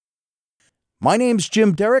My name's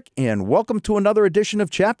Jim Derick, and welcome to another edition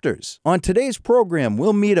of Chapters. On today's program,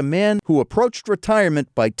 we'll meet a man who approached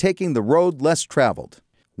retirement by taking the road less traveled.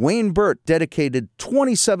 Wayne Burt dedicated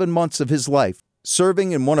 27 months of his life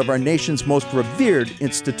serving in one of our nation's most revered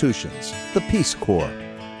institutions, the Peace Corps.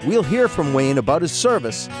 We'll hear from Wayne about his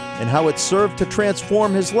service and how it served to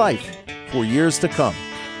transform his life for years to come.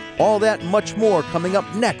 All that and much more coming up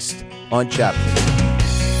next on Chapters.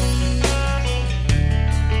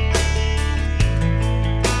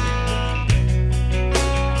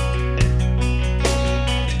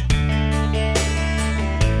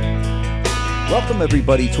 Welcome,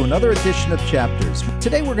 everybody, to another edition of Chapters.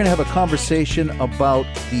 Today, we're going to have a conversation about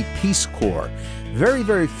the Peace Corps. Very,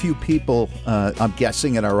 very few people, I'm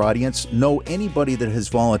guessing, in our audience know anybody that has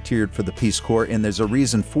volunteered for the Peace Corps, and there's a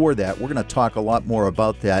reason for that. We're going to talk a lot more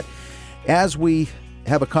about that as we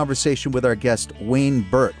have a conversation with our guest, Wayne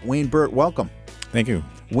Burt. Wayne Burt, welcome. Thank you.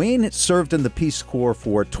 Wayne served in the Peace Corps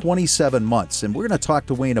for 27 months, and we're going to talk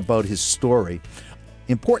to Wayne about his story.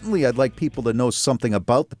 Importantly, I'd like people to know something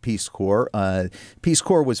about the Peace Corps. Peace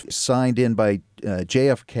Corps was signed in by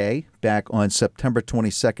JFK back on September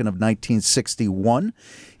 22nd of 1961.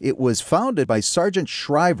 It was founded by Sergeant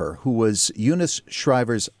Shriver, who was Eunice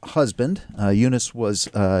Shriver's husband. Eunice was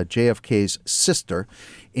JFK's sister.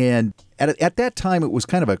 And at that time, it was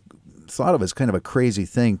thought of as kind of a crazy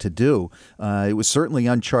thing to do. It was certainly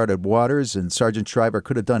uncharted waters, and Sergeant Shriver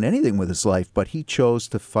could have done anything with his life, but he chose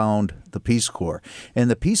to found the Peace Corps.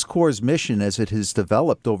 And the Peace Corps' mission, as it has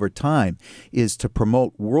developed over time, is to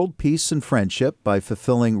promote world peace and friendship by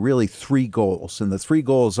fulfilling really three goals. And the three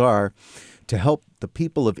goals are to help the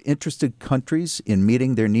people of interested countries in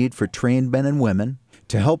meeting their need for trained men and women,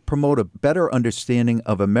 to help promote a better understanding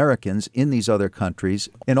of Americans in these other countries,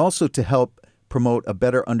 and also to help promote a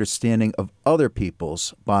better understanding of other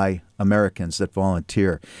peoples by Americans that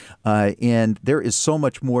volunteer. And there is so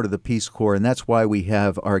much more to the Peace Corps, and that's why we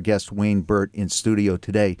have our guest Wayne Burt in studio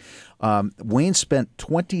today. Wayne spent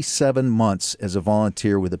 27 months as a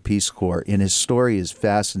volunteer with the Peace Corps, and his story is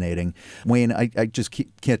fascinating. Wayne, I just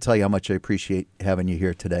can't tell you how much I appreciate having you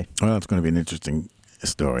here today. Well, it's going to be an interesting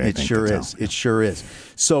story, I think. It sure is. It sure is.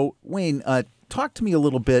 So, Wayne, talk to me a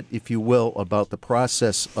little bit, if you will, about the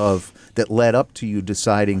process that led up to you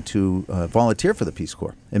deciding to volunteer for the Peace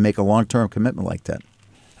Corps and make a long-term commitment like that.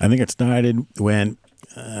 I think it started when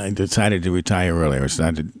I decided to retire early. I was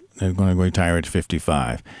going to retire at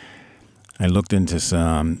 55. I looked into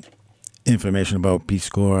some information about Peace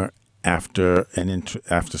Corps after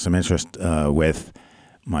some interest with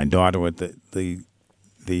my daughter with the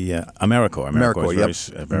AmeriCorps. AmeriCorps is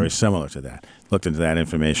very similar to that. Looked into that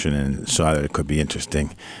information and saw that it could be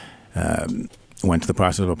interesting. Went to the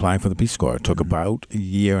process of applying for the Peace Corps. It took about a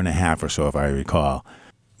year and a half or so, if I recall,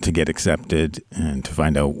 to get accepted and to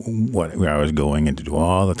find out where I was going and to do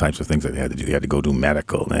all the types of things that they had to do. They had to go do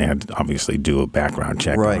medical. They had to obviously do a background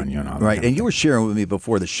check on you. Right. And you were sharing with me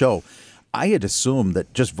before the show, I had assumed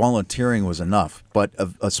that just volunteering was enough, but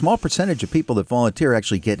a small percentage of people that volunteer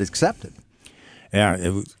actually get accepted. Yeah,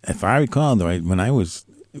 if I recall, when I was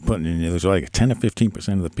putting in, it was like 10 to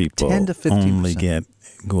 15% of the people 10 to 15%. only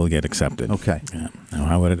will get accepted. Okay. Yeah.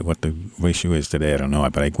 Now, what the ratio is today, I don't know,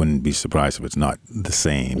 but I wouldn't be surprised if it's not the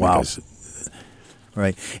same. Wow.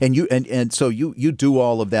 Right, and so you do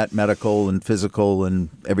all of that medical and physical and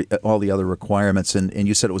all the other requirements, and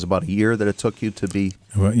you said it was about a year that it took you to be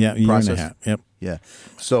a year and a half. Yep. Yeah.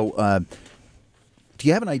 So, do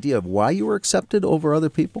you have an idea of why you were accepted over other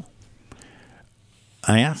people?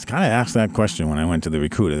 I kind of asked that question when I went to the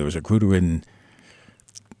recruiter. There was a recruiter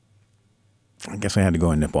I guess I had to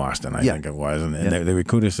go into Boston, I think it was. And the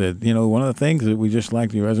recruiter said, one of the things that we just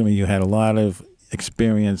liked your resume, you had a lot of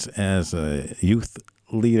experience as a youth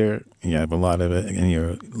leader. You have a lot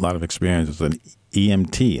of experience as an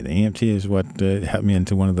EMT. And the EMT is what helped me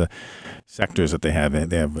into one of the sectors that they have.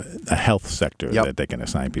 They have a health sector that they can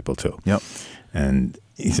assign people to. Yep. And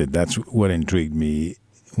he said, that's what intrigued me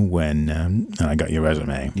when I got your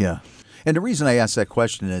resume. Yeah. And the reason I asked that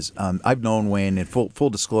question is I've known Wayne, in full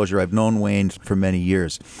disclosure, I've known Wayne for many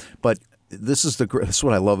years. But this is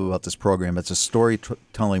what I love about this program. It's a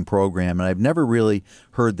storytelling program, and I've never really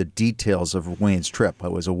heard the details of Wayne's trip. I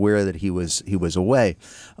was aware that he was away.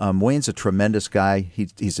 Wayne's a tremendous guy.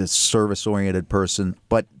 He's a service-oriented person.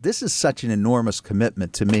 But this is such an enormous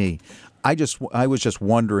commitment to me. I was just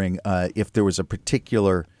wondering if there was a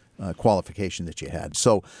particular qualification that you had.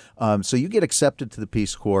 So you get accepted to the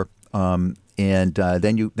Peace Corps. and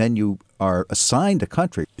then you are assigned a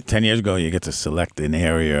country. 10 years ago, you get to select an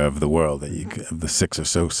area of the world of the 6 or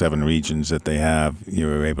so 7 regions that they have. You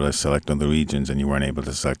were able to select on the regions, and you weren't able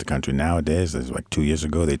to select a country. Nowadays, there's like 2 years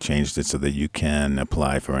ago, they changed it so that you can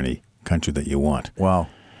apply for any country that you want. Wow.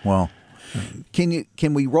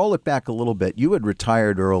 Can we roll it back a little bit? You had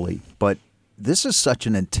retired early, but this is such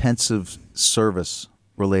an intensive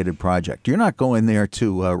service-related project. You're not going there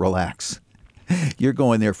to relax. You're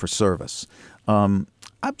going there for service.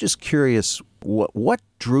 I'm just curious, what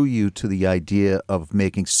drew you to the idea of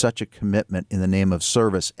making such a commitment in the name of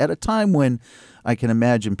service at a time when I can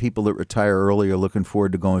imagine people that retire early are looking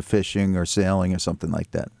forward to going fishing or sailing or something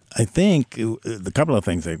like that? I think the couple of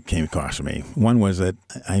things that came across me. One was that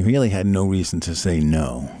I really had no reason to say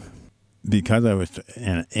no, because I was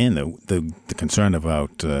and the concern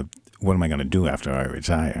about what am I going to do after I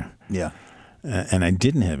retire. Yeah. And I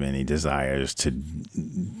didn't have any desires to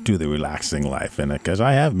do the relaxing life in it, because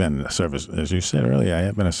I have been a service, as you said earlier, I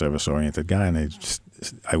have been a service-oriented guy, and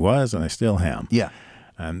I was and I still am. Yeah.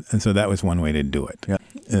 And so that was one way to do it.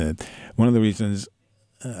 Yeah. One of the reasons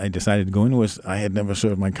I decided to go in was I had never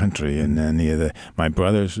served my country, and then my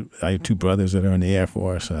brothers, I have 2 brothers that are in the Air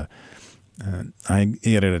Force. I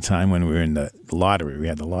ate at a time when we were in the lottery. We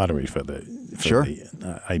had the lottery for the. Sure.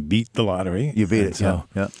 I beat the lottery. You beat it. So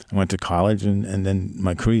yeah. I went to college, and then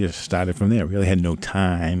my career started from there. I really had no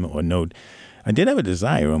time or no. I did have a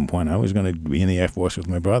desire at one point. I was going to be in the Air Force with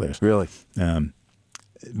my brothers. Really.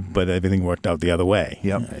 But everything worked out the other way.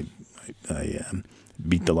 Yep. I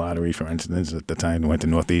beat the lottery, for instance, at the time. I went to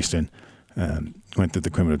Northeastern, went through the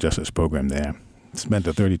criminal justice program there. Spent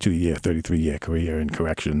a 33-year career in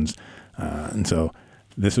corrections. And so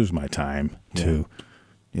this was my time to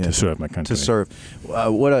serve my country. To serve.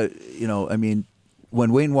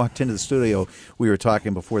 When Wayne walked into the studio, we were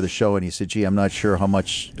talking before the show, and he said, "Gee, I'm not sure how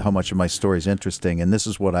much of my story is interesting." And this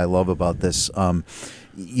is what I love about this.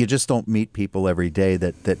 You just don't meet people every day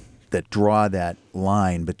that draw that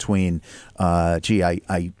line between, I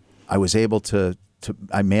was able to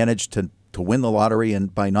I managed to win the lottery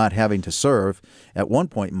and by not having to serve at one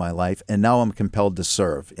point in my life, and now I'm compelled to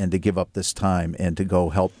serve and to give up this time and to go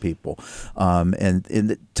help people.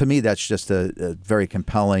 And to me, that's just a very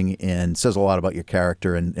compelling and says a lot about your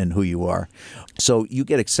character and who you are. So you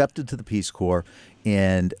get accepted to the Peace Corps,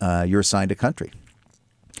 and you're assigned a country.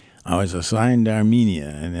 I was assigned Armenia,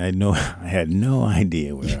 and I had no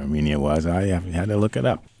idea where Armenia was. I had to look it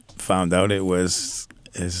up. Found out it was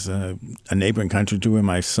a neighboring country to where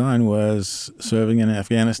my son was serving in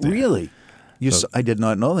Afghanistan. Really? I did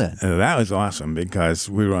not know that. That was awesome, because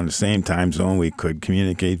we were on the same time zone. We could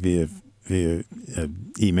communicate via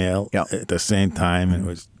email at the same time,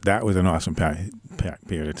 and that was an awesome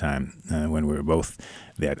period of time when we were both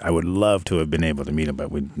there. I would love to have been able to meet him,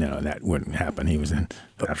 but that wouldn't happen. He was in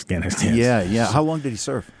Afghanistan. Yeah. How long did he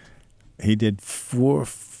serve? He did 4 or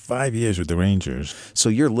 5 years with the Rangers. So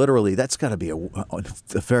you're literally, that's got to be a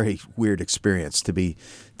very weird experience to be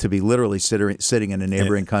literally sitting in a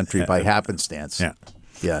neighboring country by happenstance.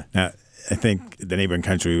 Yeah. Now, I think the neighboring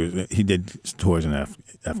country, he did tours in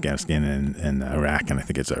Afghanistan and Iraq, and I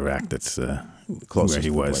think it's Iraq that's closest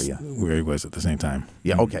where he was at the same time.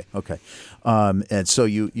 Yeah. Okay. And so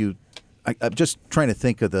I'm just trying to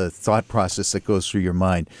think of the thought process that goes through your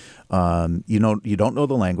mind. You don't know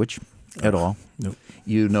the language at all. Nope.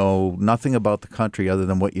 You know nothing about the country other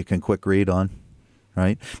than what you can quick read on,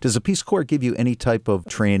 right? Does the Peace Corps give you any type of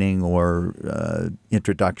training or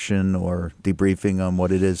introduction or debriefing on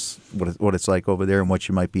what it is, what it's like over there, and what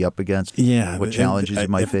you might be up against? Yeah. What challenges you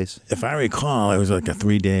might face? If I recall, it was like a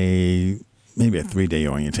 3-day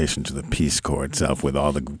orientation to the Peace Corps itself, with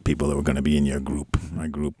all the people that were going to be in your group. My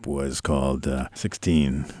group was called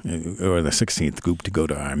 16, or the 16th group to go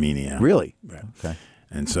to Armenia. Really? Right. Okay.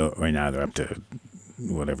 And so right now they're up to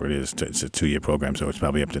whatever it is. It's a 2-year program, so it's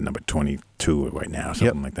probably up to number 22 right now,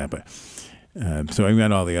 something like that. But so I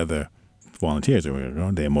met all the other volunteers.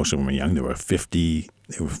 Most of them were young. There were 50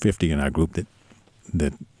 in our group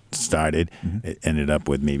that started. Mm-hmm. It ended up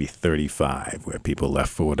with maybe 35, where people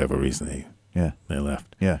left for whatever reason they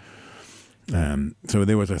left. Yeah. So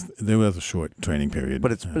there was a short training period,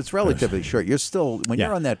 but it's relatively short. You're still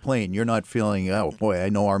you're on that plane, you're not feeling, oh boy, I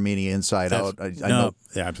know Armenia inside out. I know.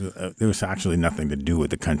 Yeah, absolutely. There was actually nothing to do with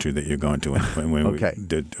the country that you're going to when we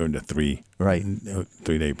did during the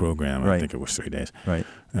 3-day program. Right. I think it was 3 days. Right.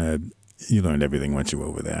 You learned everything once you were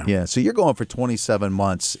over there. Yeah, so you're going for 27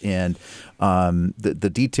 months, and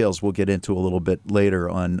the details we'll get into a little bit later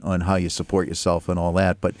on how you support yourself and all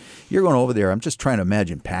that. But you're going over there. I'm just trying to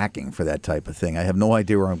imagine packing for that type of thing. I have no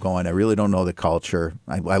idea where I'm going. I really don't know the culture.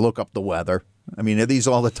 I look up the weather. I mean, are these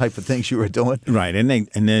all the type of things you were doing? Right, and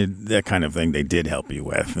that kind of thing they did help you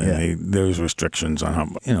with. And there was restrictions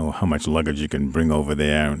on how much luggage you can bring over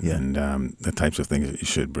there, and the types of things that you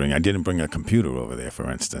should bring. I didn't bring a computer over there, for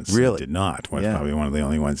instance. Really? I did not. I was probably one of the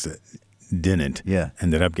only ones that didn't. Yeah.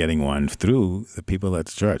 Ended up getting one through the people at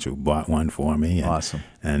the church who bought one for me. Awesome.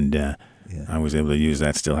 And I was able to use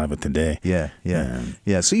that, still have it today. Yeah.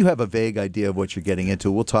 So you have a vague idea of what you're getting into.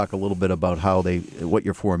 We'll talk a little bit about what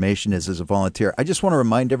your formation is as a volunteer. I just want to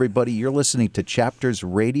remind everybody you're listening to Chapters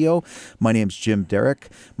Radio. My name's Jim Derick.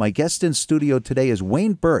 My guest in studio today is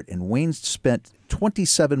Wayne Burt, and Wayne spent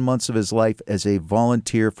 27 months of his life as a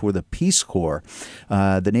volunteer for the Peace Corps.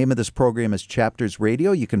 The name of this program is Chapters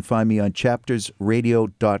Radio. You can find me on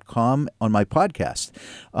chaptersradio.com on my podcast.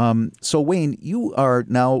 So, Wayne, you are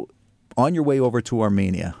now on your way over to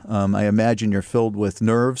Armenia. I imagine you're filled with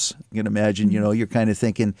nerves. You can imagine, you're kind of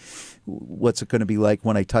thinking, what's it going to be like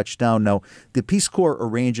when I touch down? Now, the Peace Corps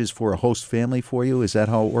arranges for a host family for you. Is that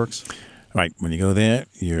how it works? Right. When you go there,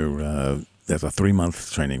 there's a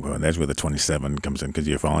 3-month training program. That's where the 27 comes in, because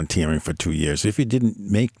you're volunteering for 2 years. If you didn't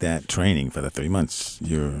make that training for the 3 months,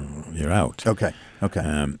 you're out. Okay.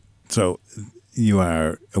 So you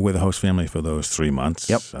are with a host family for those 3 months.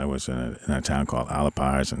 Yep. I was in a town called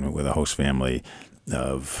Alipars, and with a host family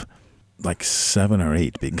of like 7 or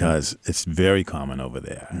 8, because it's very common over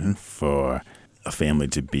there for a family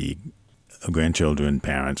to be grandchildren,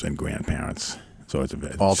 parents, and grandparents. So it's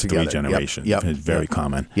all it's together. 3 generations. Yep. It's very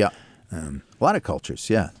common. Yeah. A lot of cultures,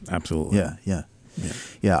 yeah. Absolutely.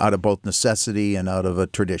 Yeah, out of both necessity and out of a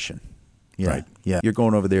tradition. Yeah. Right. Yeah. You're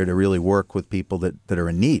going over there to really work with people that are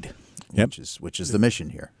in need, Yep. which is the mission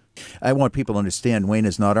here. I want people to understand Wayne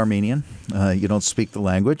is not Armenian. You don't speak the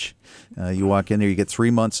language. You walk in there, you get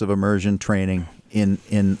 3 months of immersion training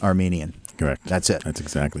in Armenian. Correct. That's it. That's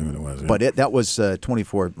exactly what it was. Yeah. But that was not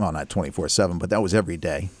 24/7, but that was every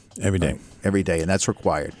day. Every day. Every day, and that's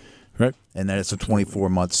required. Right. And then it's a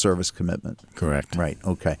 24-month service commitment. Correct. Right.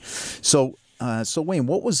 Okay. So Wayne,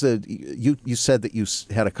 what was you said that you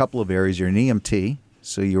had a couple of areas. You're an EMT,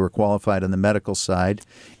 so you were qualified on the medical side.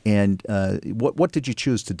 And what did you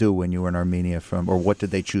choose to do when you were in Armenia or what did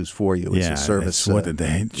they choose for you as a service? What did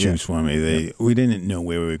they choose for me? We didn't know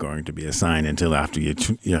where we were going to be assigned until after you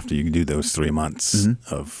do those 3 months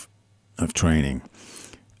of training.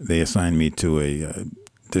 They assigned me to a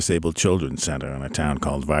disabled children's center in a town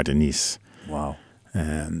called Vardanis. Wow.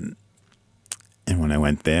 And when I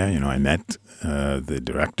went there, I met the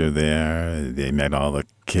director there. They met all the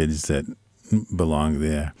kids that belonged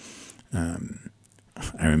there.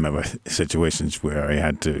 I remember situations where I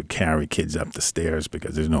had to carry kids up the stairs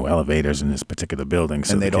because there's no elevators in this particular building.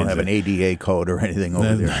 So and they don't have an ADA code or anything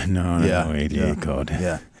over there. No ADA code.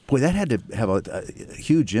 Yeah. Boy, that had to have a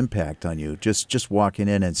huge impact on you, just walking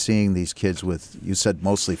in and seeing these kids with, you said,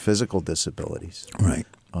 mostly physical disabilities. Right.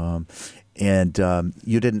 And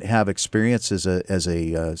you didn't have experience as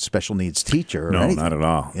a special needs teacher or anything. No, not at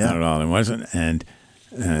all. Yeah. Not at all. It wasn't. And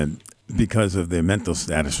because of their mental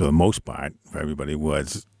status, for the most part, for everybody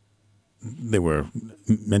they were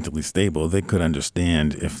mentally stable. They could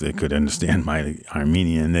understand, if they could understand my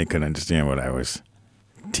Armenian, they could understand what I was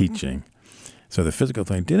teaching. So the physical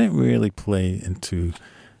thing didn't really play into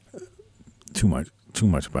too much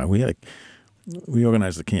about it. We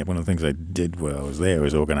organized the camp. One of the things I did while I was there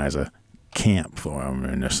was organize a camp for them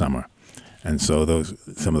in the summer. And so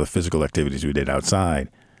some of the physical activities we did outside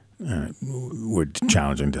were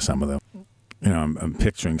challenging to some of them. I'm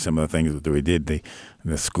picturing some of the things that we did.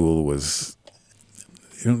 The school was,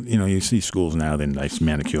 you see schools now, they're nice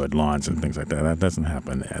manicured lawns and things like that. That doesn't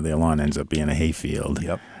happen. Their lawn ends up being a hayfield.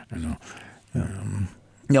 Yep.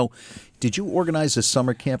 Now, did you organize a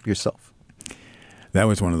summer camp yourself? That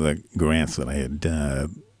was one of the grants that I had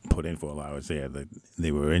put in for while I was there.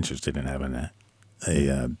 They were interested in having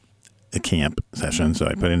a camp session, so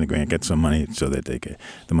I put in the grant, get some money so that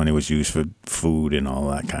the money was used for food and all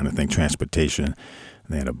that kind of thing, transportation.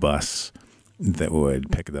 They had a bus that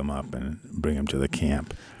would pick them up and bring them to the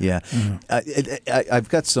camp. Yeah. I've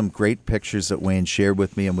got some great pictures that Wayne shared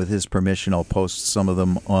with me, and with his permission, I'll post some of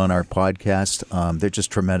them on our podcast. They're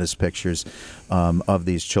just tremendous pictures of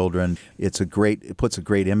these children. It puts a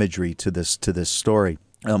great imagery to this story.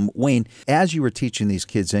 Wayne, as you were teaching these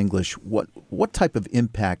kids English, what type of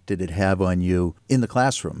impact did it have on you in the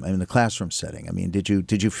classroom, in the classroom setting? I mean, did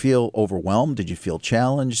you feel overwhelmed? Did you feel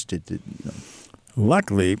challenged?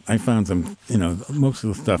 Luckily, I found most of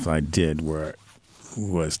the stuff I did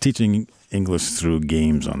was teaching English through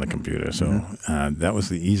games on the computer. So that was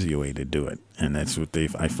the easier way to do it. And that's what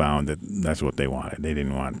I found that's what they wanted. They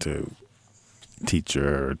didn't want to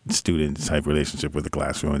teacher-student type relationship with the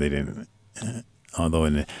classroom. They didn't Although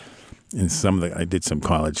in some of I did some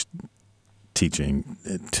college teaching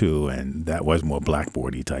too, and that was more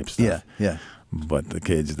blackboardy type stuff. Yeah, yeah. But the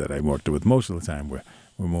kids that I worked with most of the time were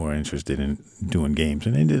more interested in doing games,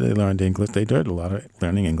 and they learned English. They did a lot of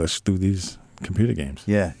learning English through these computer games.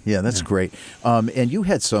 Yeah, that's great. And you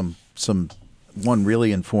had one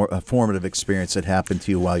really formative experience that happened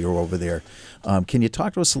to you while you were over there. Can you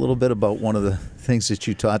talk to us a little bit about one of the things that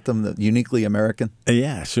you taught them, that uniquely American?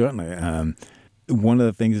 Yeah, certainly. One of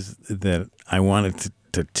the things that I wanted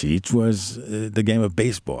to teach was the game of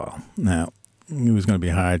baseball. Now, it was going to be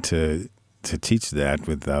hard to teach that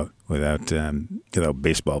without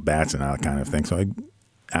baseball bats and all that kind of thing. So I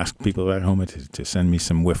asked people at home to send me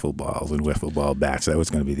some wiffle balls and wiffle ball bats. That was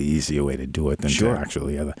going to be the easier way to do it than to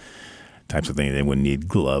actually other types of things. They wouldn't need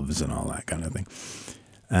gloves and all that kind of thing.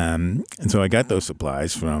 And so I got those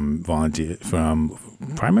supplies from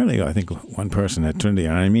primarily, I think, one person at Trinity,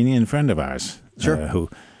 an Armenian friend of ours, who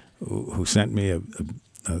sent me a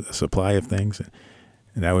supply of things.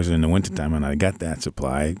 And that was in the wintertime, and I got that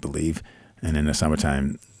supply, I believe. And in the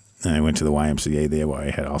summertime, I went to the YMCA there, where I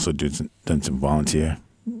had also done some volunteer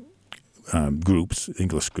groups,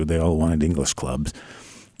 English. They all wanted English clubs,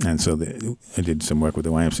 and so I did some work with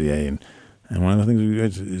the YMCA. And one of the things we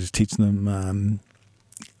did is teach them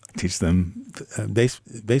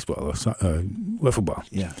baseball or wiffle ball.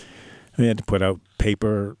 Yeah, we had to put out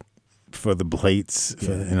paper for the plates,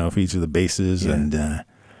 for each of the bases, and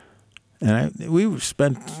we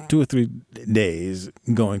spent 2 or 3 days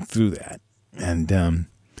going through that. And then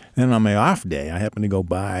on my off day, I happened to go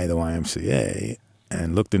by the YMCA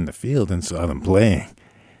and looked in the field and saw them playing.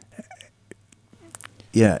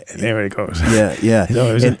 Yeah, and there it goes. Yeah.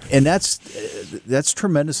 So and that's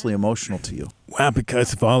tremendously emotional to you. Well,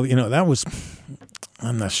 because of all that was,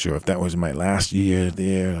 I'm not sure if that was my last year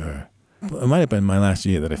there, or it might have been my last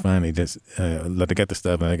year that I finally just let I get the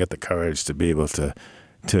stuff and I got the courage to be able to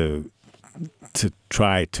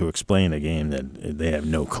try to explain a game that they have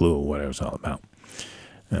no clue what it was all about.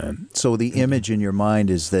 So the image in your mind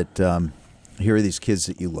is that here are these kids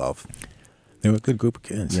that you love. They were a good group of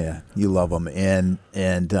kids. Yeah, you love them, and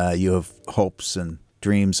you have hopes and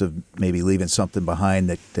dreams of maybe leaving something behind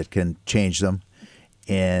that can change them.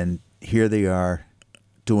 And here they are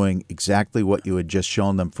doing exactly what you had just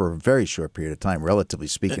shown them for a very short period of time, relatively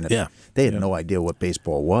speaking. They had no idea what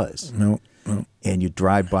baseball was. No. And you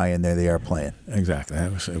drive by, and there they are playing. Exactly.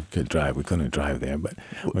 That was a good drive. We couldn't drive there, but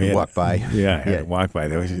we walk by. Yeah, I had to walk by.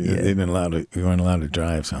 We weren't allowed to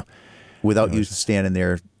drive, so without you standing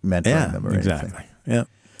there mentoring them or anything. Exactly. Yeah,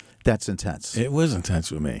 that's intense. It was intense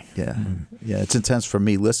for me. Yeah, it's intense for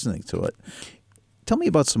me listening to it. Tell me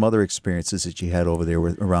about some other experiences that you had over there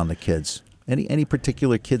around the kids. Any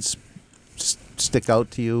particular kids stick out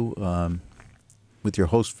to you with your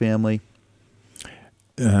host family?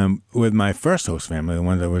 With my first host family, the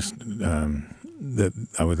one that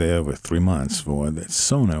I was there over 3 months for, that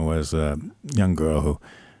Sona was a young girl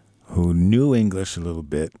who knew English a little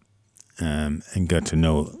bit and got to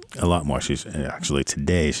know a lot more. She's actually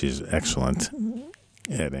today she's excellent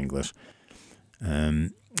at English,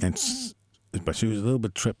 but she was a little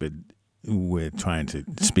bit trepid with trying to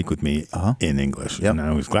speak with me in English. Yep. And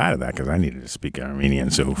I was glad of that because I needed to speak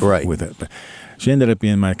Armenian, so with it. But she ended up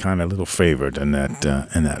being my kind of little favorite in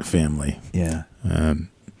that family. Yeah.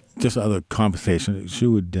 Just other conversation. She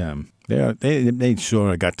would. They made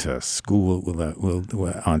sure I got to school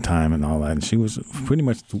on time and all that. And she was pretty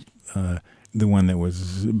much the one that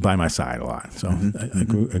was by my side a lot. So I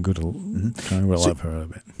grew to kind of love her a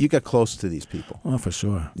bit. You got close to these people. Oh, for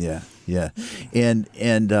sure. Yeah. And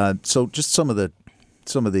so just some of the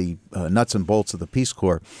nuts and bolts of the Peace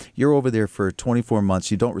Corps. You're over there for 24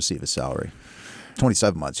 months. You don't receive a salary.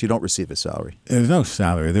 27 months. You don't receive a salary. There's no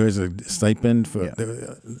salary. There is a stipend for.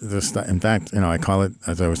 In fact, I call it,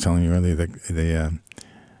 as I was telling you earlier,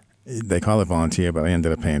 they call it volunteer, but I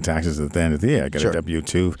ended up paying taxes at the end of the year. I got a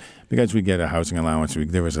W-2 because we get a housing allowance.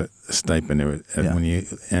 There was a stipend. When you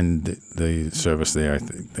end the service there, I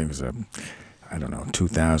think there was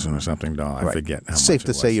 $2,000 or something. I forget how much. Safe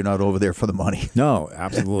to say you're not over there for the money. No,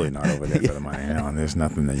 absolutely not over there for the money. And there's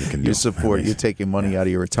nothing that you can do. You're taking money out of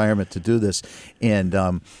your retirement to do this, and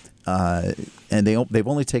they've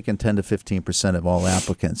only taken 10 to 15% of all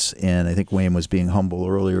applicants. And I think Wayne was being humble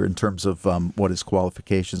earlier in terms of what his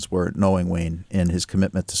qualifications were, knowing Wayne and his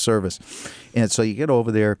commitment to service. And so you get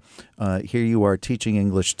over there. Here you are teaching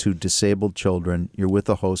English to disabled children. You're with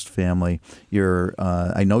a host family.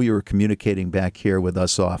 I know you were communicating back here with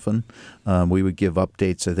us often. We would give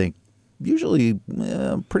updates, I think, usually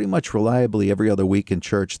pretty much reliably every other week in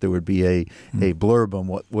church there would be a blurb on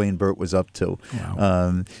what Wayne Burt was up to.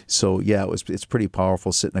 Wow. So yeah, it's pretty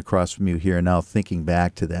powerful sitting across from you here now, thinking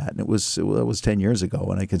back to that. And it was 10 years ago,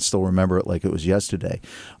 and I can still remember it like it was yesterday.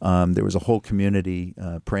 There was a whole community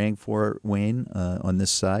praying for Wayne on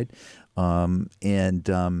this side, and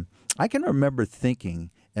I can remember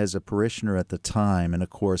thinking, as a parishioner at the time, and of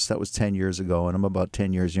course that was 10 years ago, and I'm about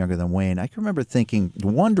 10 years younger than Wayne, I can remember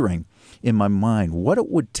wondering in my mind what it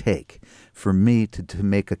would take for me to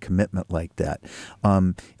make a commitment like that.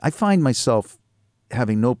 I find myself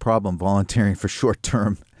having no problem volunteering for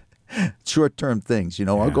short-term things.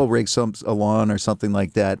 I'll go rake a lawn or something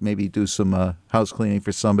like that, maybe do some house cleaning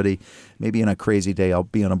for somebody. Maybe on a crazy day I'll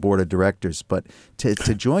be on a board of directors. But to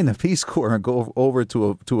join the Peace Corps and go over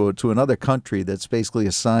to another country that's basically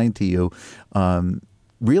assigned to you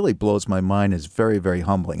really blows my mind. Is very, very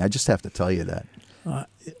humbling. I just have to tell you that.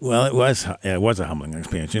 Well, it was a humbling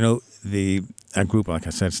experience. Our group, like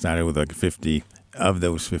I said, started with like 50. Of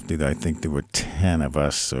those 50, I think there were 10 of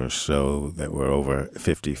us or so that were over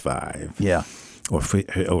 55. Yeah. Or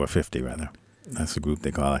over 50, rather. That's the group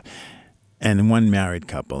they call it. And one married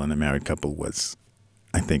couple, and the married couple was,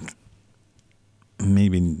 I think,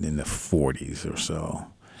 maybe in the 40s or so.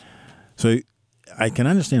 So I can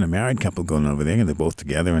understand a married couple going over there, and they're both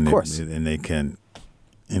together, and they can,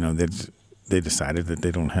 they decided that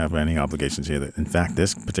they don't have any obligations here. In fact,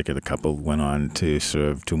 this particular couple went on to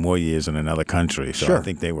serve 2 more years in another country. So I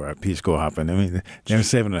think they were a Peace Corps hopping. I mean, they were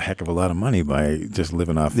saving a heck of a lot of money by just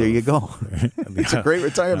living off. There you go. It's a great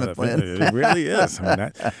retirement plan. It really is.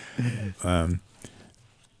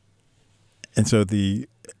 And so the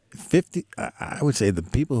 50, I would say the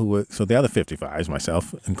people who were, so the other 55s,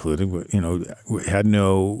 myself included, had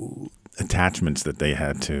no attachments that they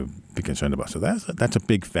had to be concerned about. So that's a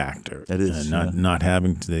big factor. That is. Not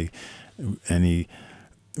having any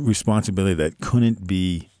responsibility that couldn't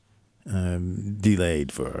be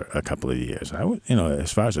delayed for a couple of years.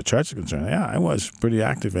 As far as the church is concerned, I was pretty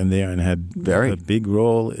active in there and had a big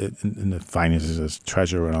role in the finances as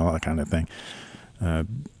treasurer and all that kind of thing.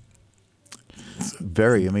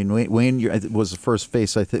 Very. I mean, Wayne was the first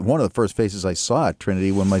face, I think, one of the first faces I saw at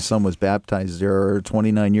Trinity when my son was baptized there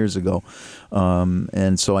 29 years ago.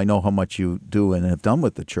 And so I know how much you do and have done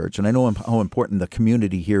with the church. And I know how important the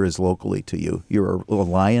community here is locally to you. You're a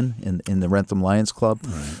lion in the Rentham Lions Club.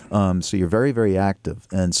 Right. So you're very, very active.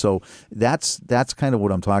 And so that's kind of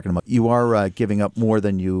what I'm talking about. You are giving up more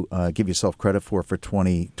than you give yourself credit for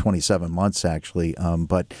 27 months, actually.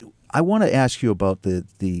 But I want to ask you about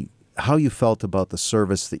the how you felt about the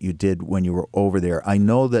service that you did when you were over there. I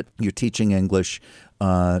know that you're teaching English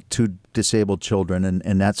to disabled children,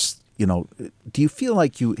 and that's, do you feel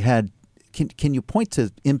like you had, can you point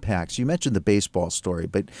to impacts? You mentioned the baseball story,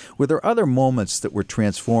 but were there other moments that were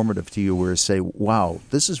transformative to you where you say, wow,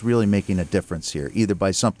 this is really making a difference here, either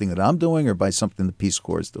by something that I'm doing or by something the Peace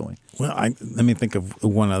Corps is doing? Well, let me think of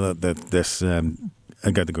one other,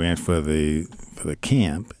 I got the grant for the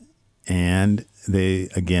camp, and they,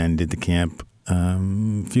 again, did the camp.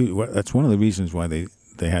 That's one of the reasons why they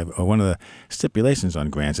have, or one of the stipulations on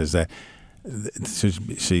grants is that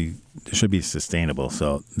it should be sustainable.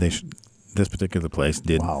 So this particular place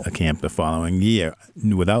did a camp the following year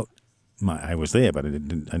without I was there, but I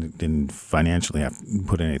didn't financially have to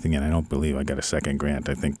put anything in. I don't believe I got a second grant.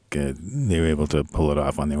 I think they were able to pull it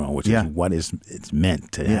off on their own, which is what it's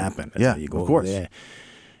meant to happen. Yeah, you go of course. over there,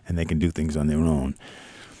 and they can do things on their own.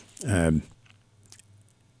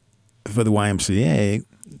 For the YMCA,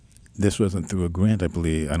 this wasn't through a grant, I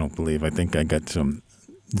don't believe. I think I got some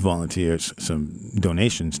volunteers, some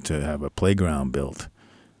donations to have a playground built.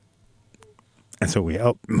 And so we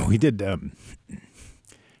did,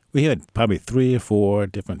 we had probably 3 or 4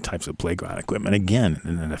 different types of playground equipment, again,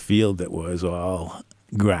 in a field that was all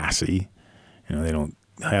grassy. They don't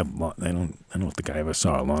have, I don't think I ever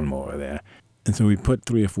saw a lawnmower there. And so we put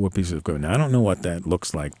 3 or 4 pieces of equipment. Now, I don't know what that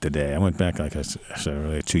looks like today. I went back, like I said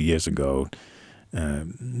earlier, 2 years ago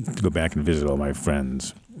to go back and visit all my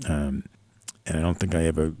friends. And I don't think I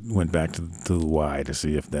ever went back to the Y to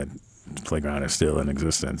see if that playground is still in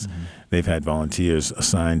existence. Mm-hmm. They've had volunteers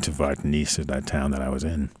assigned to Vartanese, that town that I was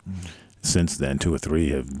in. Mm-hmm. Since then, 2 or 3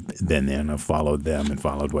 have been there, and I've followed them and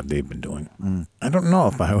followed what they've been doing. Mm. I don't know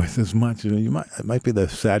if I was as much. It might be the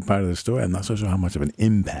sad part of the story. I'm not so sure how much of an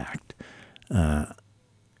impact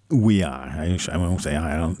we are. I won't say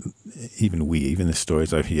I don't. Even the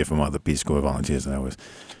stories I hear from other Peace Corps volunteers that I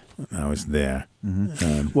was there.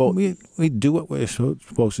 Mm-hmm. Well, we do what we're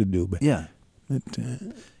supposed to do. But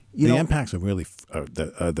The impacts are really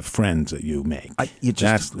the friends that you make.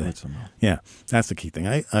 That's the key thing.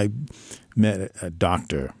 I met a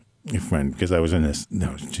doctor, a friend, because I was in this.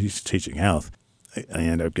 No, she's teaching health. I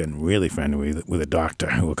ended up getting really friendly with a doctor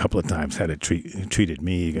who a couple of times treated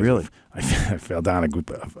me. Really? I fell down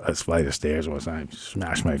a flight of stairs once. I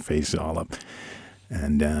smashed my face all up,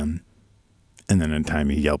 and then in time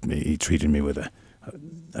he helped me. He treated me with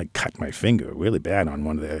I cut my finger really bad on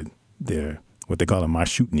one of their what they call a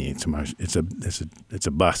marshutni. It's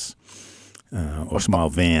a bus or small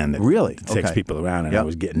van that really takes people around, and I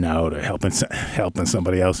was getting out or helping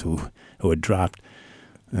somebody else who had dropped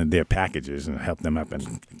their packages and helped them up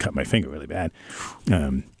and cut my finger really bad.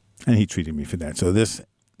 And he treated me for that. So this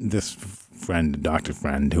friend, doctor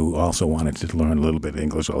friend, who also wanted to learn a little bit of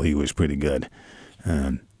English, well, he was pretty good.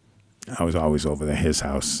 I was always over at his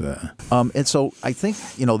house. And so I think,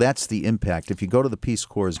 that's the impact. If you go to the Peace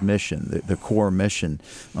Corps' mission, the core mission,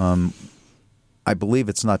 I believe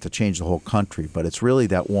it's not to change the whole country, but it's really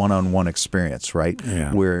that one-on-one experience, right?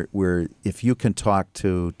 Yeah. Where if you can talk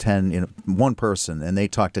to one person and they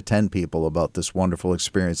talk to 10 people about this wonderful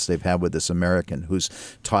experience they've had with this American who's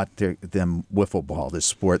taught them wiffle ball, this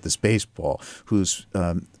sport, this baseball, who's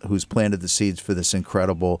planted the seeds for this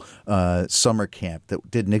incredible summer camp that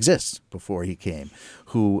didn't exist before he came,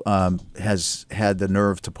 who has had the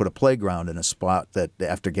nerve to put a playground in a spot that,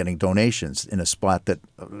 after getting donations, in a spot that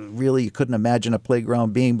really you couldn't imagine a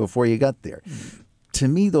playground being before you got there. To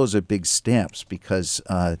me, those are big stamps because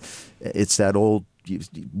it's that old,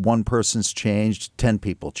 one person's changed, 10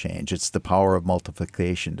 people change. It's the power of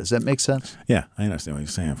multiplication. Does that make sense? Yeah, I understand what you're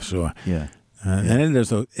saying for sure. Yeah. And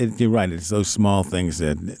you're right. It's those small things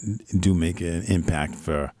that do make an impact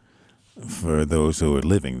for those who are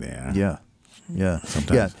living there. Yeah. Yeah.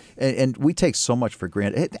 Sometimes. Yeah. And we take so much for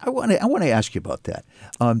granted. I want to ask you about that.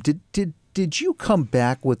 Did you come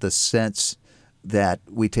back with a sense that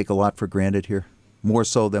we take a lot for granted here, more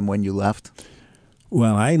so than when you left?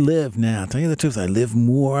 Well, I live now. I'll tell you the truth. I live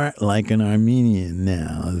more like an Armenian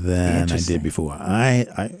now than I did before. I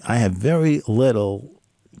have very little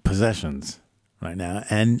possessions right now,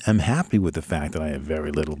 and I'm happy with the fact that I have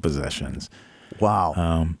very little possessions.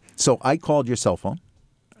 Wow. So I called your cell phone,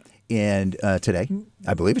 and today,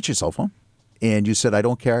 I believe it's your cell phone, and you said, I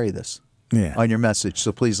don't carry this on your message,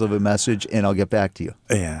 so please leave a message, and I'll get back to you.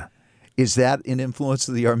 Yeah. Is that an influence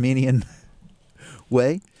of the Armenian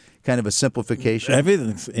way? Kind of a simplification?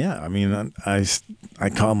 Everything's, I mean, I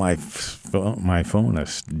call my phone a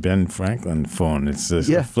Ben Franklin phone. It's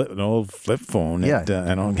an old flip phone. I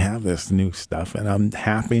don't have this new stuff, and I'm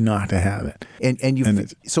happy not to have it.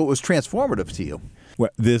 So it was transformative to you.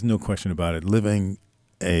 Well, there's no question about it. Living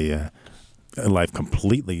a life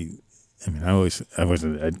completely. I mean, I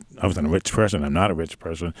wasn't a rich person. I'm not a rich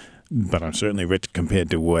person, but I'm certainly rich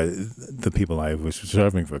compared to what the people I was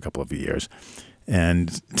serving for a couple of years.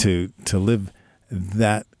 And to live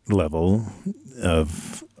that level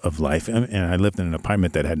of life, and I lived in an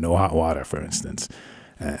apartment that had no hot water, for instance,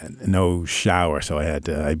 no shower. So I had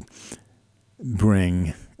to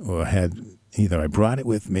either I brought it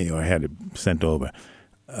with me or I had it sent over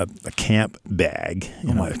a camp bag,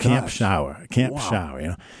 a camp shower,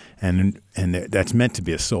 shower, and that's meant to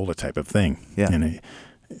be a solar type of thing. Yeah. And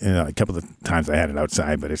a couple of times I had it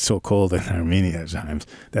outside, but it's so cold in Armenia at times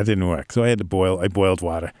that didn't work. So I boiled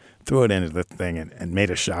water, threw it into the thing, and made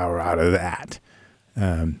a shower out of that.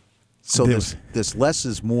 So this less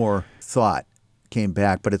is more thought came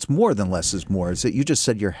back, but it's more than less is more. Is that you just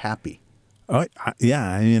said you're happy? Oh, yeah.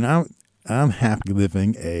 I mean, I'm happy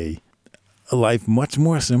living a life much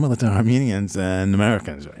more similar to Armenians and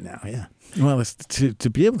Americans right now. Yeah. Well, it's to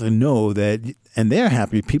be able to know that, and they're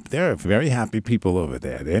happy people. They're very happy people over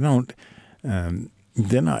there. They don't,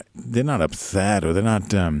 they're not upset or they're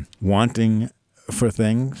not wanting for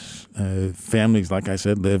things. Families, like I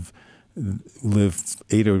said, live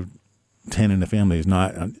 8 or 10 in a family is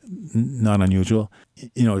not unusual.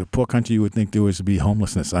 A poor country, you would think there was to be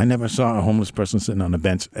homelessness. I never saw a homeless person sitting on a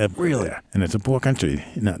bench ever. Really? There. And it's a poor country.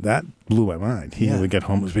 That blew my mind. Here we get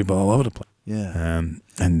homeless people all over the place. Yeah.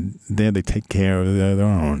 And there they take care of their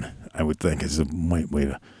own, I would think is the right way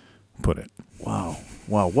to put it. Wow.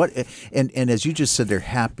 What and as you just said, they're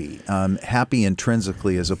happy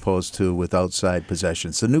intrinsically as opposed to with outside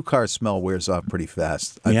possessions. The new car smell wears off pretty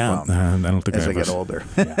fast. I don't think as I get older.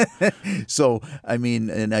 Yeah. So I mean,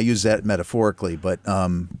 and I use that metaphorically, but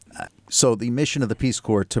so the mission of the Peace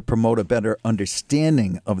Corps to promote a better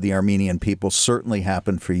understanding of the Armenian people certainly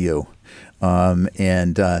happened for you,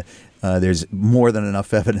 and there's more than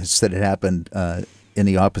enough evidence that it happened in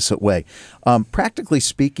the opposite way. Practically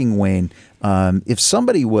speaking, Wayne, if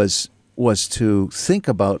somebody was was to think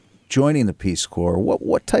about joining the Peace Corps,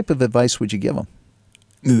 what type of advice would you give them?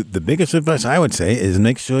 The biggest advice I would say is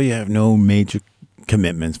make sure you have no major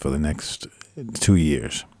commitments for the next 2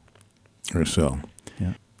 years or so.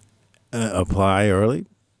 Yeah. Apply early.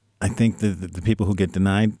 I think that the people who get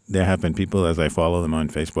denied, there have been people, as I follow them on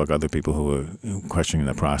Facebook, other people who are questioning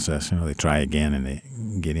the process. They try again and they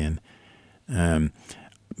get in.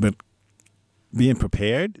 But being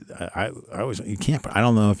prepared, I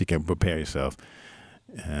don't know if you can prepare yourself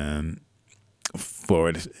for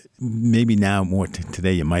it. Maybe now more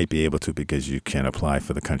today you might be able to, because you can apply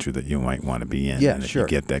for the country that you might want to be in. Yeah, and if sure. you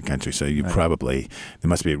get that country, so you probably, there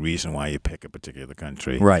must be a reason why you pick a particular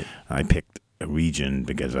country. Right. I picked a region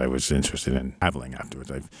because I was interested in traveling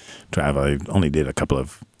afterwards. I only did a couple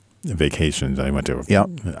of vacations. I went to. Yep.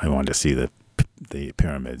 I wanted to see the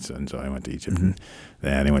pyramids, and so I went to Egypt. And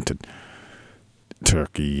then I went to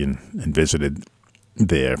Turkey and visited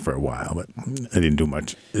there for a while, but I didn't do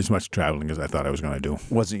as much traveling as I thought I was going to do.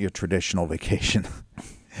 Wasn't your traditional vacation,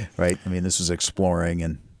 right? I mean, this was exploring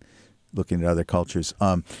and looking at other cultures.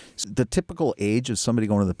 The typical age of somebody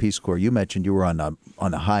going to the Peace Corps, you mentioned you were on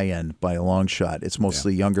the high end by a long shot. It's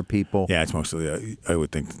mostly younger people. Yeah, it's mostly, I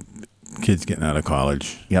would think, kids getting out of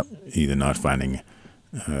college. Yep. Either not finding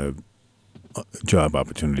a job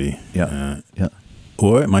opportunity. Yeah.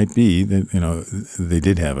 Or it might be that, they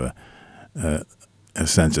did have a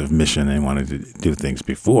sense of mission. They wanted to do things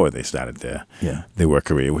before they started their work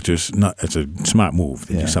career, which is it's a smart move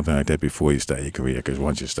to do something like that before you start your career, because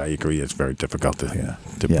once you start your career, it's very difficult to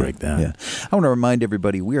break down. Yeah. I want to remind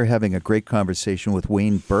everybody we are having a great conversation with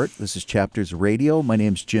Wayne Burt. This is Chapters Radio. My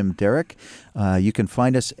name's Jim Derick. You can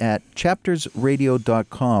find us at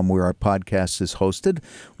chaptersradio.com, where our podcast is hosted.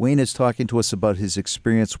 Wayne is talking to us about his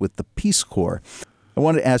experience with the Peace Corps. I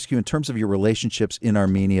wanted to ask you, in terms of your relationships in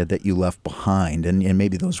Armenia that you left behind, and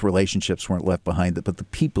maybe those relationships weren't left behind, but the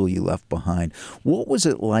people you left behind, what was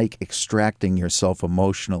it like extracting yourself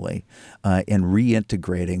emotionally and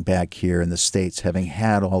reintegrating back here in the States, having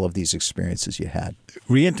had all of these experiences you had?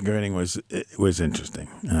 Reintegrating was interesting.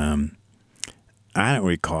 I don't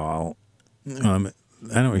recall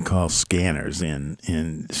scanners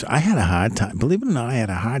in. So I had a hard time. Believe it or not, I had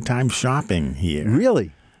a hard time shopping here.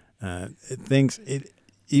 Really?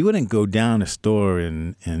 You wouldn't go down a store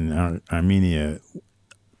in Armenia,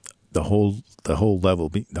 the whole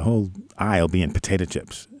aisle being potato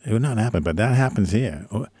chips. It would not happen, but that happens here.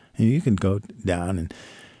 And you can go down and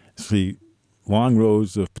see long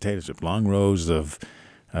rows of potato chips, long rows of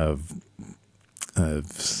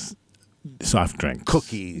soft drinks,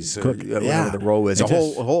 cookies, whatever the row is. A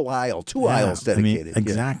whole aisle, two aisles dedicated.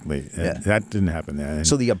 Exactly. That didn't happen there. And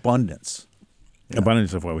so the abundance.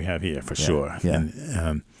 Abundance of what we have here, for sure. Yeah.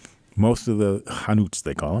 And most of the hanuts,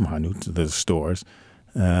 they call them hanuts, the stores,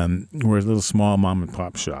 were little small mom and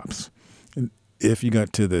pop shops. If you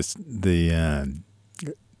got to the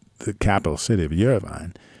capital city of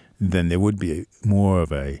Yerevan, then there would be more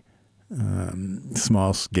of a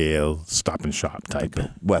small scale stop and shop type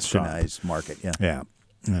westernized shop. Market. Yeah.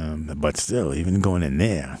 But still, even going in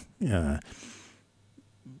there,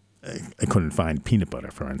 I couldn't find peanut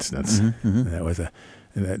butter, for instance.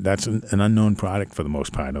 That's an unknown product for the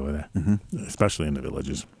most part over there, especially in the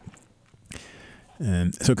villages.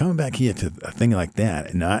 And so coming back here to a thing like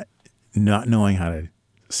that, and not knowing how to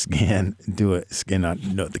not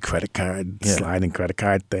know the credit card, sliding credit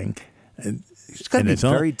card thing. It's got to be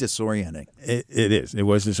very disorienting. It is. It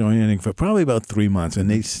was disorienting for probably about 3 months,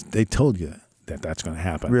 and they told you that that's going to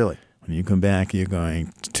happen. Really? When you come back, it's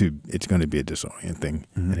going to be a disorienting thing,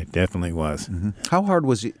 and it definitely was. How hard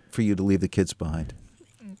was it for you to leave the kids behind?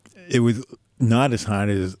 It was not as hard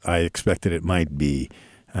as I expected it might be,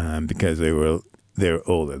 because they were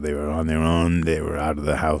older. They were on their own. They were out of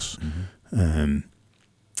the house, and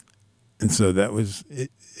so that was it.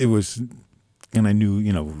 It was, and I knew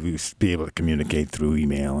we would be able to communicate through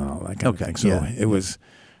email and all that kind of thing. So it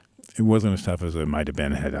wasn't as tough as it might have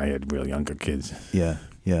been had I had real younger kids. Yeah.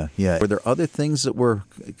 Were there other things that were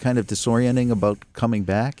kind of disorienting about coming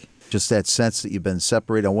back? Just that sense that you've been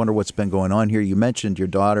separated. I wonder what's been going on here. You mentioned your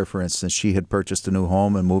daughter, for instance. She had purchased a new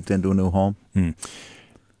home and moved into a new home.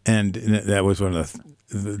 And that was one of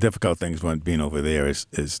the difficult things when being over there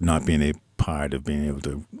is not being a part of being able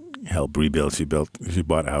to help rebuild. She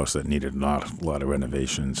bought a house that needed a lot of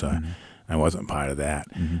renovations. I wasn't part of that.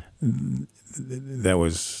 That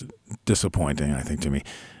was disappointing, I think, to me.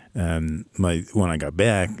 When I got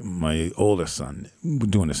back, my oldest son,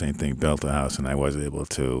 doing the same thing, built a house, and I was able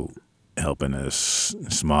to help in a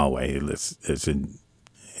small way.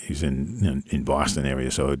 he's in Boston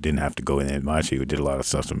area, so didn't have to go in there much. He did a lot of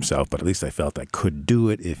stuff himself, but at least I felt I could do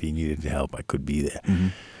it. If he needed help, I could be there.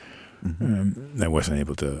 I wasn't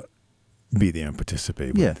able to be there and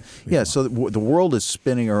participate. Yeah. So the world is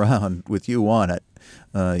spinning around with you on it.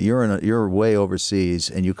 You're way overseas,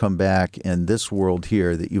 and you come back, and this world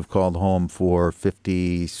here that you've called home for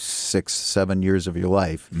 7 years of your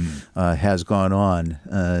life has gone on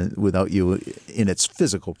without you in its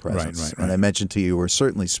physical presence. Right. And I mentioned to you were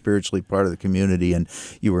certainly spiritually part of the community, and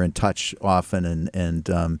you were in touch often, and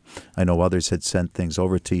I know others had sent things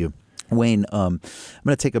over to you. Wayne, I'm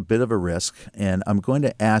going to take a bit of a risk, and I'm going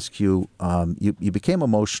to ask you, you became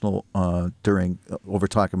emotional during over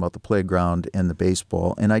talking about the playground and the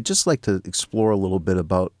baseball, and I'd just like to explore a little bit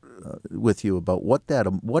with you about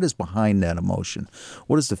what is behind that emotion.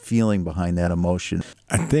 What is the feeling behind that emotion?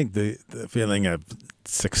 I think the feeling of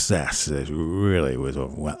success really was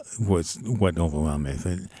what overwhelmed me.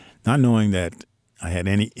 Not knowing that I had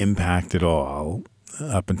any impact at all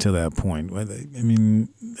up until that point.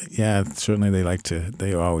 Certainly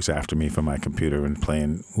they were always after me for my computer and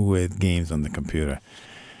playing with games on the computer.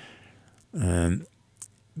 But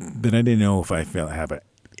I didn't know if I felt have a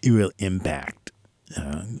real impact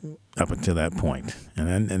up until that point.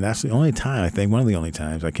 And that's the only time, I think, one of the only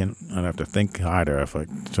times I'd have to think harder if I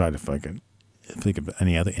could think of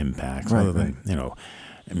any other impacts other than,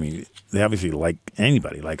 they obviously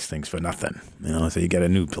anybody likes things for nothing. So you get a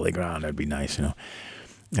new playground, that'd be nice,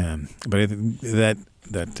 But I think that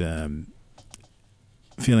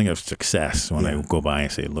feeling of success when I go by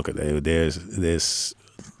and say, look at there's this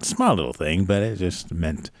small little thing, but it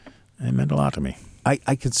meant a lot to me.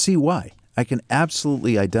 I can see why. I can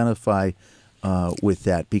absolutely identify with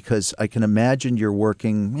that, because I can imagine you're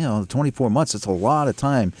working, 24 months. It's a lot of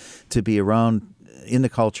time to be around in the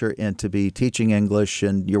culture and to be teaching English,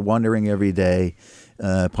 and you're wondering every day,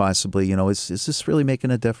 possibly, is this really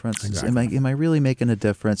making a difference? Exactly. Am I really making a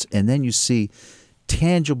difference? And then you see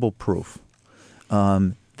tangible proof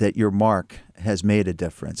that your mark has made a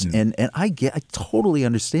difference. And I totally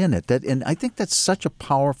understand that. And I think that's such a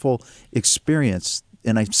powerful experience.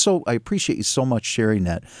 And I appreciate you so much sharing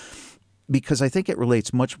that, because I think it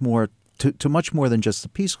relates much more to much more than just the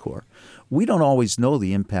Peace Corps. We don't always know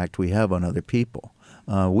the impact we have on other people.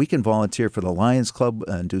 We can volunteer for the Lions Club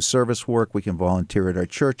and do service work. We can volunteer at our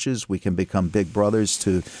churches. We can become big brothers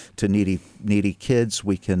to needy kids.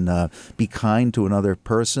 We can be kind to another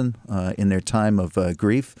person in their time of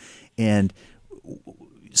grief. And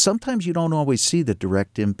sometimes you don't always see the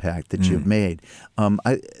direct impact that you've made.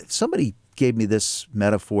 Somebody gave me this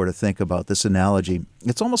metaphor to think about, this analogy.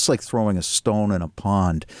 It's almost like throwing a stone in a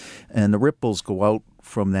pond, and the ripples go out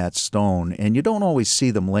from that stone, and you don't always see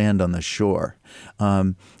them land on the shore.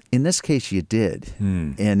 In this case, you did,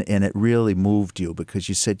 and it really moved you, because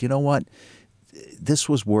you said, you know what, this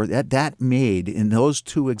was worth that made, in those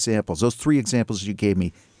three examples you gave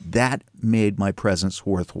me, that made my presence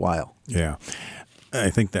worthwhile. Yeah, I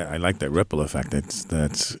think that I like that ripple effect.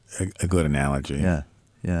 That's a good analogy.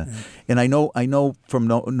 Yeah. And I know from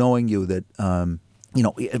knowing you that,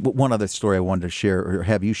 one other story I wanted to share or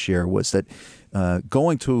have you share was that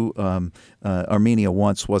going to Armenia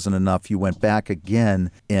once wasn't enough. You went back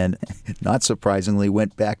again, and not surprisingly,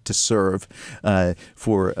 went back to serve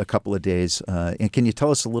for a couple of days. And can you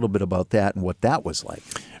tell us a little bit about that and what that was like?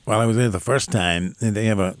 Well, I was there the first time.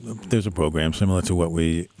 There's a program similar to what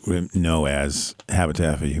we know as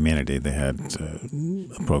Habitat for Humanity. They had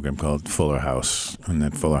a program called Fuller House, and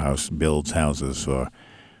that Fuller House builds houses for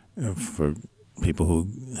people who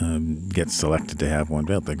get selected to have one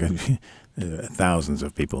built. Thousands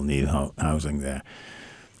of people need housing there,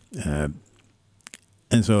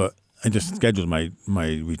 and so I just scheduled my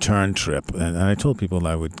return trip, and I told people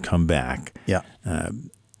I would come back. Yeah.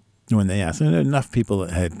 When they asked, and enough people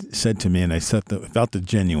had said to me, and I felt it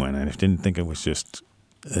genuine. I didn't think it was just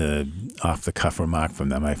off the cuff remark from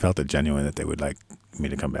them. I felt it genuine that they would like me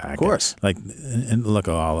to come back. Of course. And look,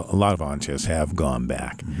 a lot of volunteers have gone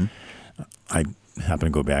back. Mm-hmm. I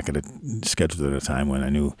happened to go back scheduled at a time when I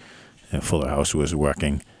knew Fuller House was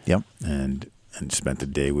working. Yep. And spent the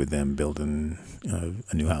day with them building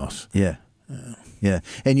a new house. Yeah. Yeah.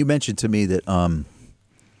 And you mentioned to me that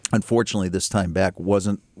unfortunately, this time back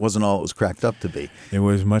wasn't all it was cracked up to be. It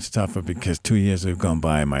was much tougher because 2 years have gone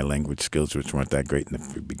by. My language skills, which weren't that great in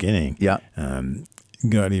the beginning,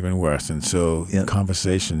 got even worse, and so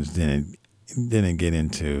conversations didn't get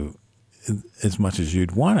into as much as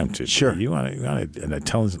you'd want them to. Sure, you want to, and I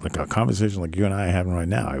tell us like a conversation like you and I are having right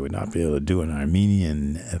now. I would not be able to do an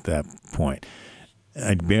Armenian at that point.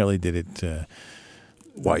 I barely did it.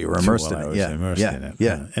 while you were immersed in while I it. was Yeah. immersed Yeah. in it.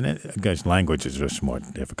 Yeah. And I guess language is just more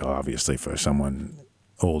difficult, obviously, for someone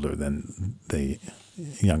older than the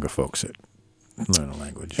younger folks that learn a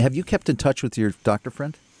language. Have you kept in touch with your doctor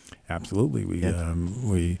friend? Absolutely.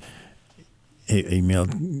 We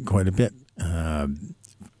emailed quite a bit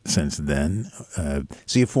since then.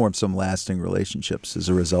 So you formed some lasting relationships as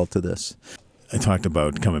a result of this. I talked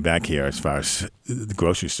about coming back here as far as the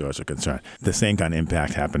grocery stores are concerned. The same kind of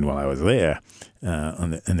impact happened while I was there.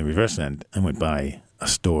 In the reverse end, I went by a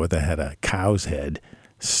store that had a cow's head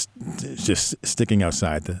just sticking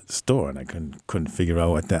outside the store, and I couldn't figure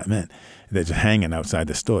out what that meant. They're just hanging outside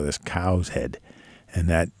the store, this cow's head, and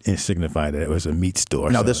that signified that it was a meat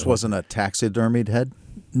store. Now, So this wasn't a taxidermied head?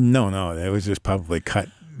 No, it was just probably cut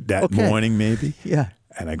that morning, maybe. Yeah.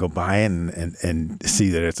 And I go by and see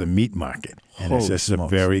that it's a meat market, and it's Holy just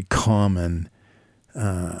smokes. a very common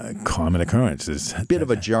occurrence. It's A bit of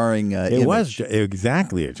a jarring It image. was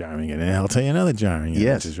exactly a jarring, and I'll tell you another jarring image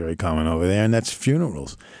Yes. is very common over there, and that's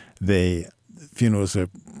funerals. Funerals are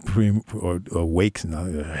or wakes and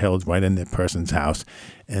are held right in the person's house,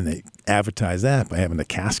 and they advertise that by having the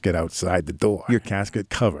casket outside the door. Your casket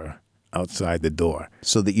cover outside the door,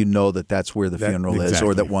 So that you know that that's where the funeral is, or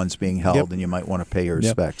exactly. that one's being held, Yep. and you might want to pay your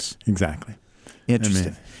respects. Exactly.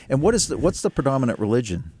 Interesting. And what's the predominant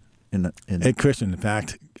religion in A Christian. In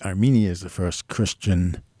fact, Armenia is the first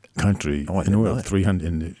Christian country Oh, I in didn't the know world. that. 300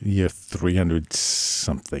 in the year 300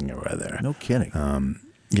 something or other. No kidding.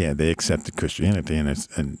 Yeah, they accepted Christianity,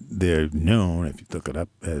 and they're known, if you look it up,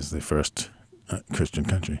 as the first Christian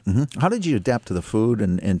country. How did you adapt to the food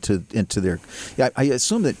and into their? Yeah, I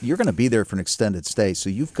assume that you're going to be there for an extended stay, so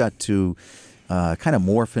you've got to kind of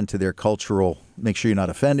morph into their cultural. Make sure you're not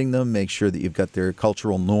offending them. Make sure that you've got their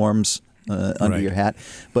cultural norms under Right. your hat.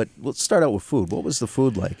 But let's start out with food. What was the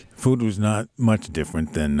food like? Food was not much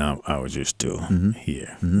different than I was used to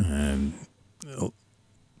here. And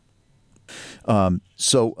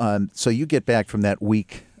So you get back from that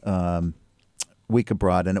week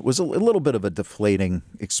abroad, and it was a little bit of a deflating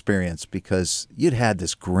experience because you'd had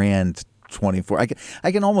this grand 24.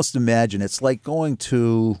 I can almost imagine it's like going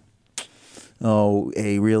to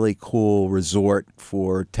a really cool resort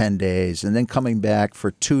for 10 days and then coming back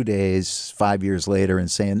for 2 days 5 years later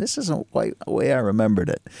and saying, this isn't quite the way I remembered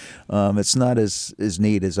it. It's not as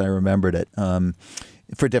neat as I remembered it.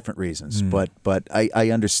 For different reasons, but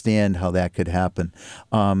I understand how that could happen.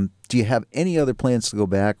 Do you have any other plans to go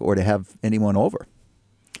back or to have anyone over?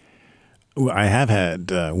 well, I have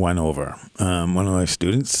had one over, one of my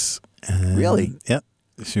students. Really? Yep.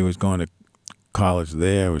 She was going to college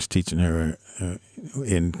there. I was teaching her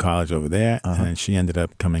in college over there, and she ended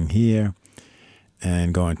up coming here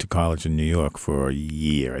and going to college in New York for a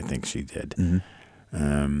year, I think she did.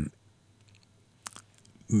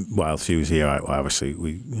 While she was here, obviously,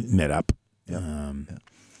 we met up,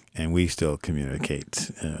 and we still communicate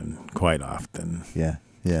quite often. Yeah.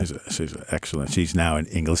 She's excellent. She's now an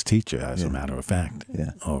English teacher, as a matter of fact,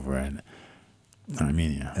 Yeah. over in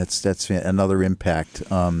Armenia. That's another impact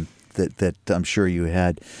that I'm sure you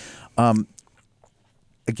had.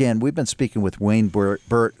 Again, we've been speaking with Wayne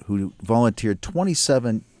Burt, who volunteered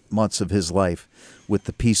 27 months of his life with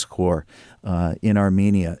the Peace Corps in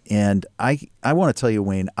Armenia. And I want to tell you,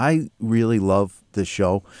 Wayne, I really love this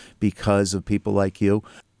show because of people like you.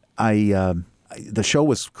 The show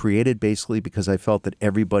was created basically because I felt that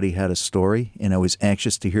everybody had a story, and I was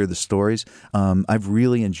anxious to hear the stories. I've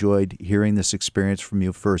really enjoyed hearing this experience from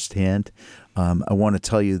you firsthand. I want to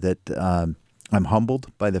tell you that I'm humbled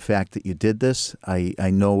by the fact that you did this. I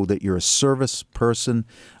know that you're a service person.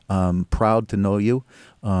 Proud to know you.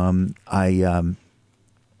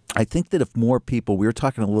 I think that if more people, we were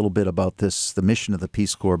talking a little bit about this, the mission of the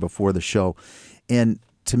Peace Corps before the show, and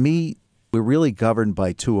to me, we're really governed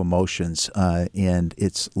by two emotions, and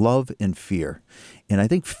it's love and fear. And I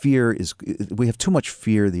think we have too much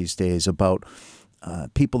fear these days about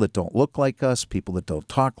people that don't look like us, people that don't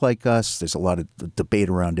talk like us. There's a lot of debate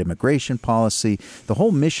around immigration policy. The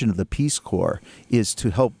whole mission of the Peace Corps is to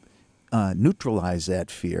help neutralize that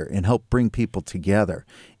fear and help bring people together.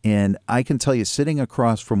 And I can tell you, sitting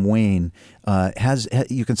across from Wayne,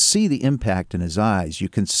 you can see the impact in his eyes. You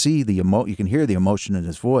can see you can hear the emotion in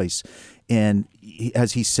his voice. And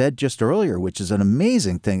as he said just earlier, which is an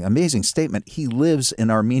amazing statement, he lives an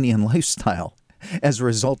Armenian lifestyle as a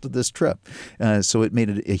result of this trip. So it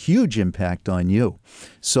made a huge impact on you.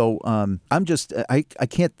 So I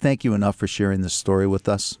can't thank you enough for sharing this story with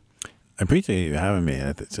us. I appreciate you having me.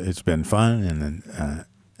 It's been fun, and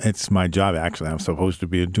it's my job, actually. I'm supposed to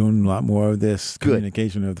be doing a lot more of this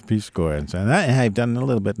communication of the Peace Corps. And I've done a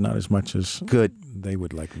little bit, not as much as Good. they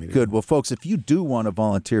would like me to. Good. Well, folks, if you do want to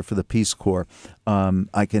volunteer for the Peace Corps,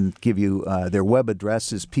 I can give you their web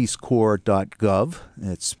address is peacecorps.gov.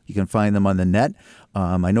 You can find them on the net.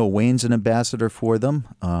 I know Wayne's an ambassador for them.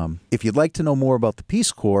 If you'd like to know more about the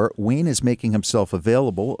Peace Corps, Wayne is making himself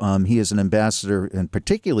available. He is an ambassador and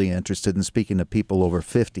particularly interested in speaking to people over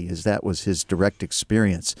 50, as that was his direct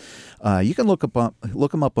experience. You can look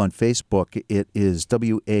him up on Facebook. It is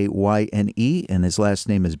Wayne, and his last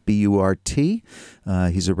name is Burt.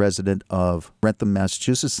 He's a resident of Rentham,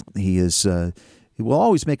 Massachusetts. He will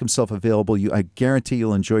always make himself available. I guarantee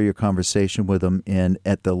you'll enjoy your conversation with him, and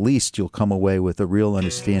at the least, you'll come away with a real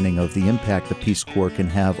understanding of the impact the Peace Corps can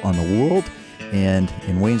have on the world, and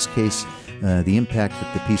in Wayne's case, the impact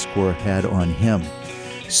that the Peace Corps had on him.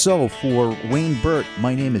 So, for Wayne Burt,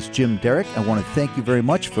 my name is Jim Derick. I want to thank you very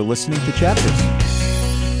much for listening to Chapters.